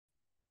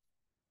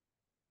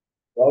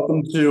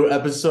Welcome to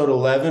episode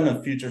 11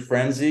 of Future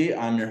Frenzy.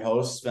 I'm your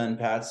host, Sven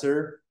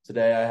Patzer.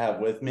 Today I have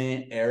with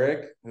me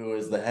Eric, who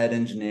is the head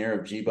engineer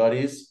of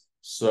Gbuddies.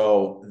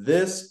 So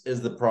this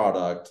is the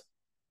product,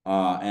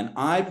 and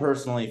I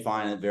personally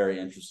find it very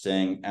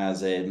interesting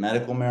as a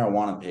medical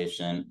marijuana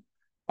patient.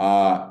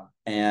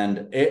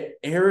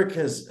 Eric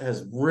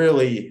has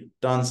really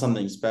done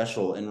something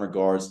special in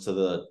regards to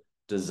the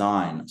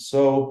design.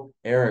 So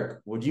Eric,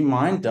 would you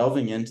mind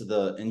delving into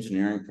the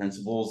engineering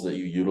principles that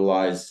you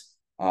utilize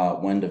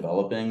when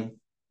developing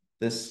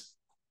this?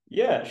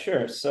 Yeah,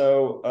 sure.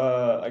 So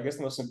I guess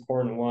the most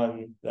important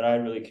one that I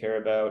really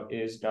care about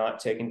is not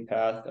taking the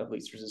path of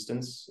least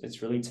resistance.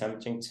 It's really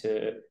tempting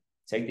to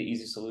take the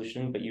easy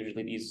solution, but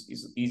usually the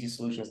easy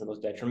solution is the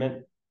most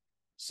detriment.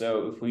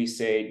 So if we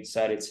say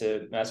decided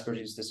to mass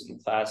produce this in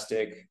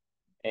plastic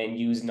and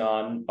use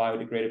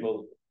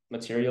non-biodegradable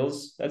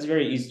materials, that's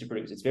very easy to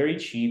produce. It's very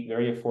cheap,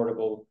 very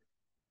affordable,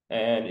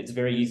 and it's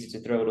very easy to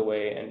throw it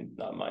away and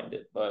not mind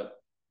it. But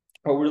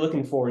what we're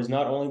looking for is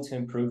not only to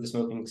improve the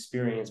smoking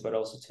experience, but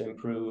also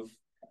to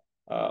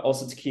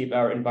also to keep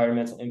our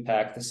environmental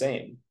impact the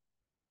same.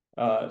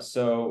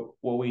 So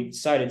what we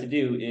decided to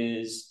do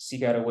is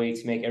seek out a way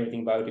to make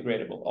everything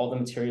biodegradable. All the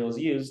materials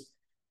used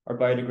are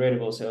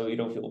biodegradable, so you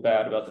don't feel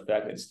bad about the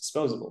fact that it's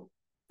disposable.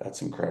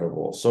 That's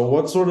incredible. So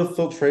what sort of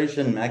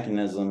filtration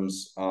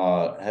mechanisms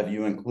have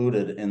you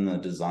included in the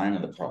design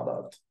of the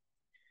product?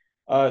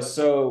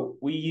 So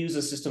we use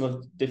a system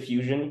of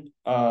diffusion.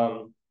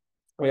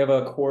 We have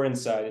a core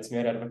inside. It's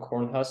made out of a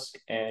corn husk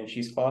and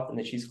cheesecloth, and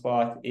the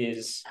cheesecloth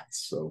is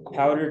So cool.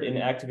 powdered in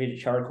activated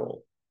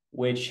charcoal,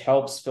 which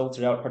helps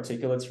filter out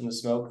particulates from the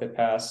smoke that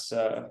pass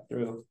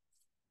through.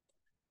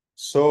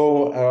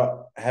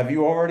 So have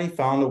you already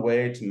found a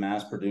way to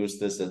mass produce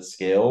this at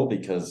scale?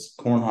 Because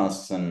corn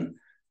husks and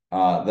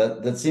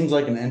that seems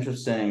like an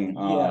interesting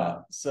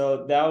Yeah,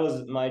 so that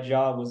was my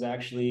job, was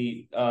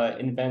actually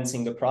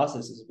inventing the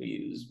processes we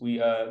use.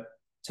 We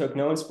took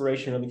no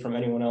inspiration really from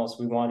anyone else.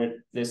 We wanted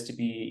this to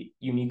be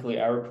uniquely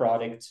our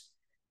product,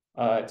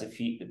 to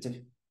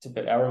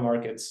fit our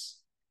markets.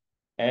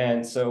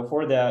 And so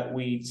for that,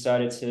 we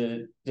decided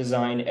to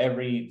design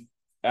every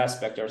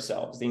aspect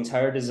ourselves. The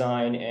entire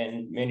design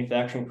and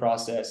manufacturing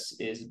process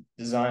is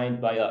designed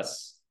by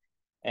us.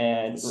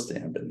 And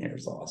stamp in here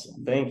is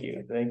awesome. thank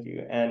you.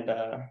 And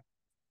that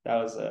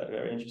was a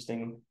very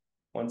interesting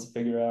one to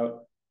figure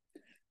out.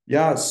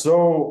 Yeah,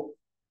 so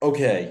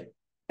okay.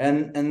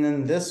 And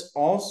then this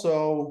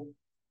also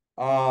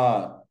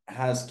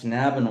has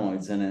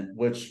cannabinoids in it,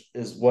 which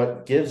is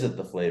what gives it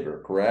the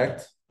flavor,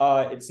 correct?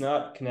 It's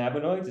not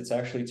cannabinoids, it's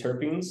actually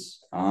terpenes.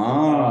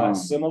 Ah,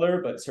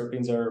 Similar, but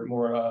terpenes are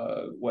more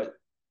what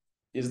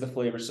is the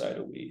flavor side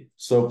of weed.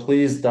 so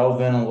please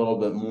delve in a little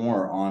bit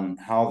more on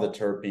how the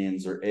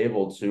terpenes are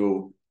able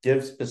to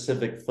give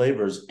specific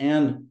flavors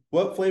and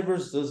what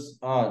flavors does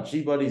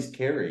Gbuddies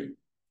carry?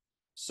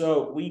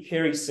 So we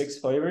carry 6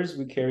 flavors.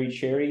 We carry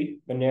cherry,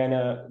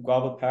 banana,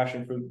 guava,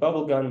 passion fruit,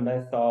 bubblegum,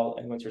 menthol,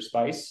 and winter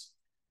spice.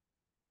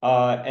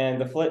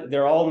 And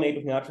they're all made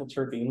with natural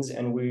terpenes,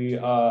 and we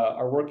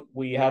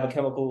have a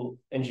chemical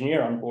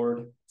engineer on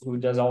board who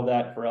does all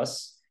that for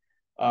us.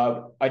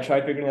 I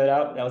tried figuring that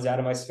out. That was out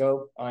of my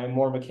scope. I'm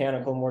more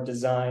mechanical, more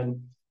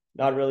design,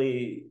 not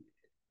really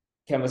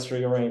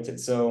chemistry oriented.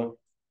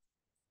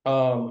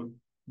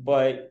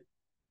 But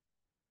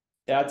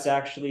that's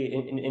actually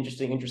an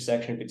interesting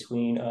intersection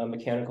between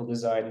mechanical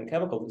design and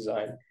chemical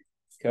design,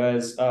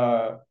 because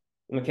the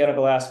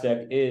mechanical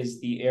aspect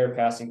is the air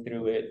passing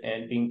through it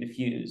and being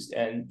diffused,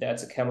 and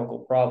that's a chemical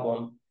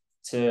problem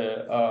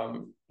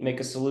to make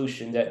a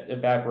solution that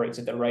evaporates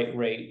at the right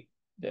rate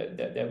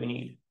that we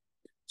need.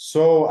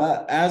 So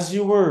as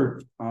you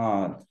were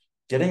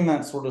getting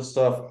that sort of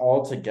stuff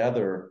all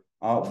together,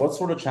 what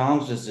sort of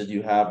challenges did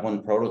you have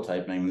when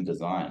prototyping the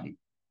design?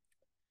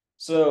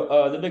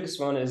 So the biggest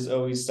one is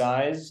always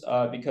size,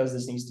 because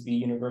this needs to be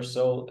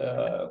universal,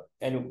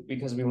 and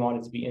because we want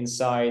it to be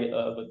inside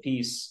of a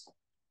piece.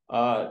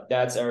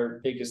 That's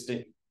our biggest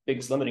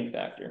limiting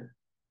factor.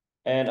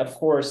 And of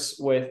course,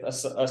 with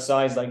a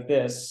size like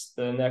this,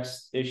 the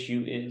next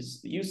issue is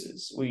the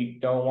uses. We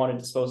don't want a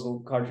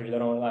disposable cartridge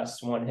that only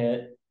lasts one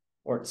hit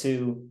or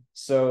two.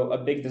 So a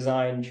big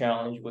design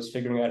challenge was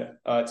figuring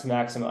out to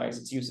maximize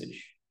its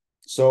usage.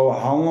 So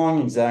how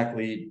long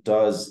exactly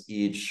does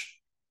each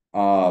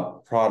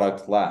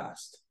product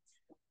last?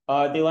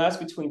 They last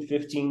between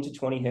 15 to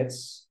 20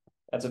 hits.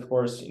 That's of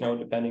course,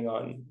 depending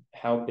on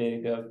how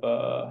big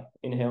of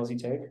inhales you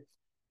take.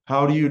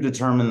 How do you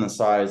determine the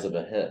size of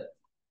a hit?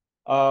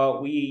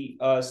 We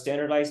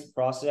standardized the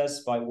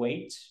process by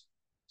weight.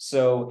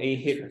 So a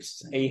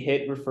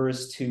hit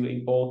refers to a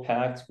bowl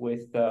packed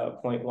with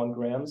 0.1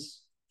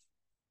 grams.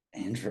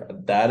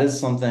 That is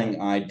something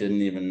I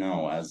didn't even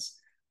know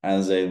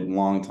as a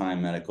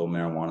longtime medical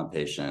marijuana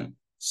patient.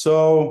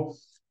 So,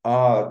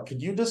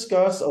 could you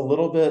discuss a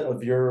little bit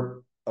of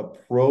your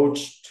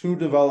approach to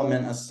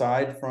development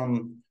aside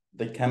from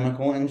the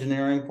chemical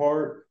engineering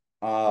part?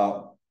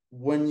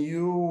 When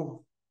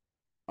you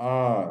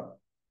uh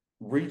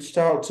reached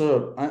out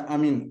to, I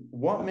mean,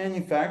 what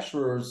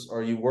manufacturers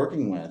are you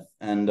working with?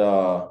 And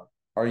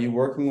are you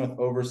working with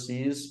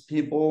overseas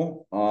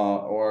people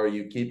or are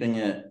you keeping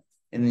it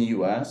in the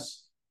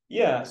US?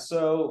 Yeah,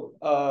 so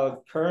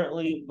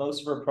currently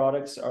most of our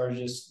products are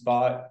just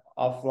bought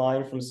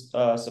offline from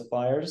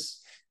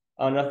suppliers.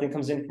 Nothing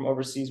comes in from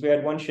overseas. We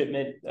had one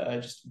shipment,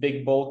 just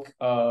big bulk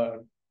for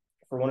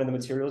one of the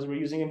materials we're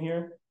using in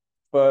here,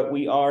 but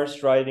we are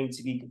striving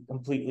to be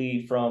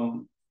completely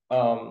from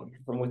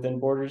within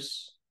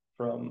borders,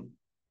 from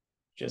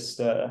just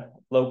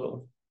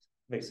local,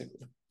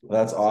 basically.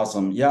 That's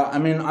awesome. Yeah, I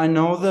mean, I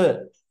know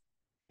that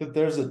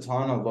there's a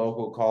ton of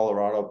local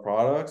Colorado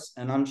products,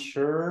 and I'm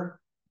sure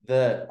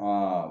that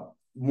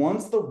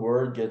once the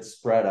word gets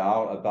spread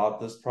out about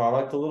this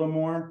product a little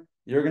more,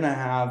 you're gonna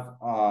have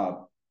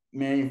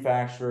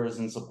manufacturers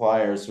and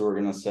suppliers who are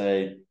gonna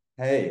say,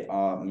 "Hey,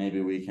 maybe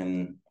we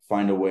can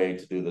find a way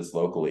to do this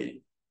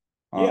locally."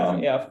 Yeah,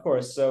 Um, yeah, of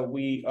course. So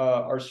we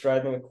are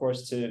striving, of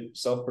course, to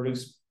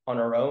self-produce on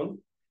our own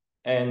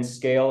and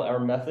scale our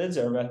methods.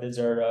 Our methods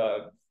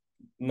are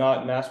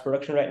not mass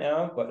production right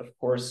now, but of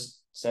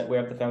course, we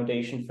have the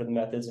foundation for the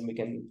methods, and we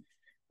can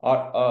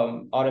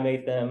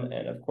automate them,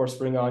 and of course,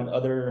 bring on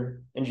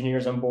other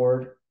engineers on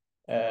board,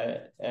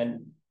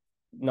 and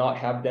not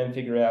have them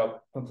figure it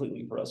out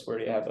completely for us. We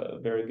already have a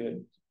very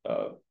good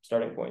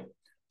starting point.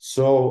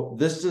 so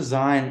this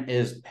design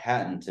is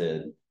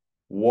patented.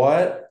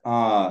 What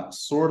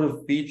sort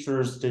of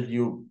features did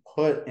you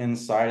put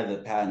inside of the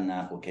patent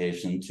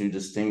application to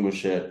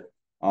distinguish it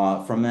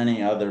from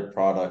any other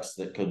products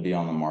that could be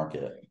on the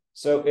market?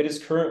 So it is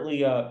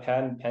currently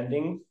patent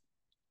pending,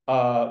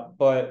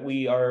 but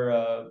we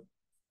are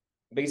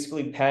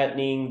basically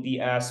patenting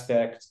the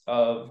aspect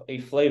of a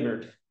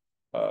flavored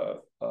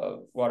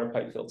water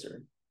pipe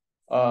filter.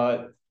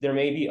 There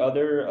may be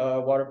other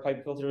water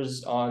pipe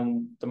filters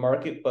on the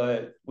market,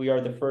 but we are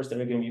the first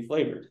that are going to be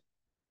flavored.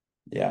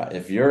 Yeah,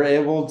 if you're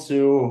able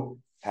to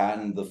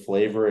patent the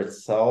flavor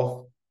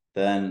itself,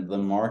 then the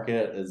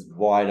market is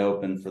wide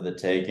open for the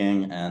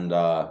taking, and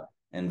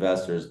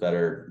investors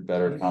better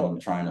come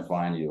trying to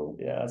find you.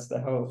 Yeah, that's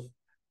the hope.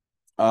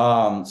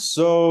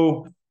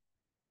 So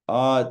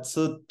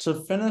to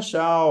finish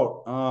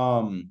out,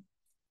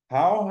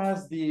 how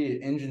has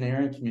the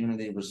engineering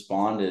community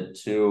responded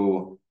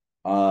to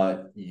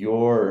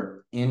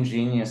your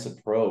ingenious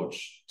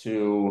approach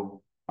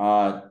to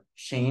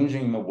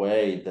changing the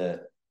way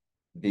that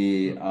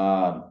the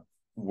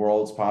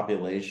world's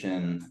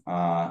population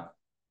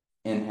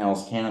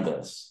inhales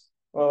cannabis?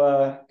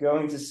 Well,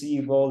 going to see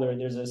Boulder,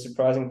 there's a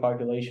surprising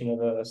population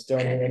of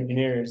stoner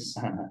engineers.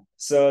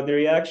 So the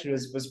reaction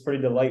was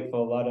pretty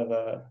delightful.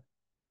 A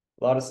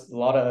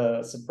lot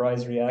of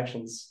surprise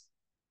reactions.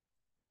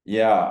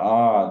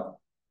 Yeah,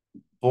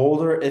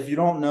 Boulder, if you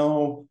don't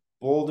know,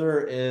 Boulder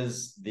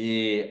is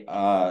the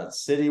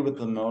city with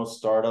the most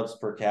startups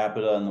per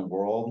capita in the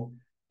world,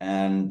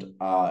 and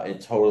it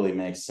totally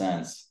makes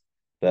sense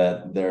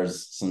that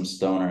there's some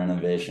stoner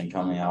innovation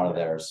coming out of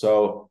there.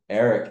 So,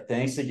 Eric,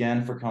 thanks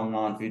again for coming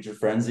on Future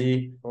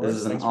Frenzy. This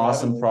is an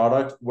awesome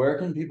product. Where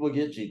can people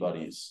get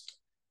Gbuddies?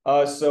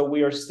 So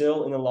we are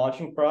still in the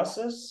launching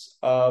process,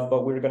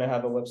 but we're going to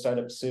have a website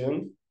up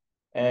soon,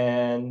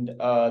 and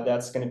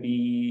that's going to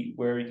be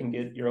where you can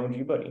get your own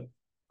Gbuddy.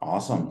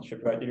 Awesome.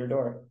 Shipped right to your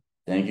door.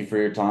 Thank you for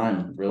your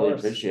time. Really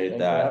appreciate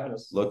that.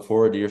 Look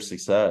forward to your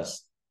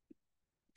success.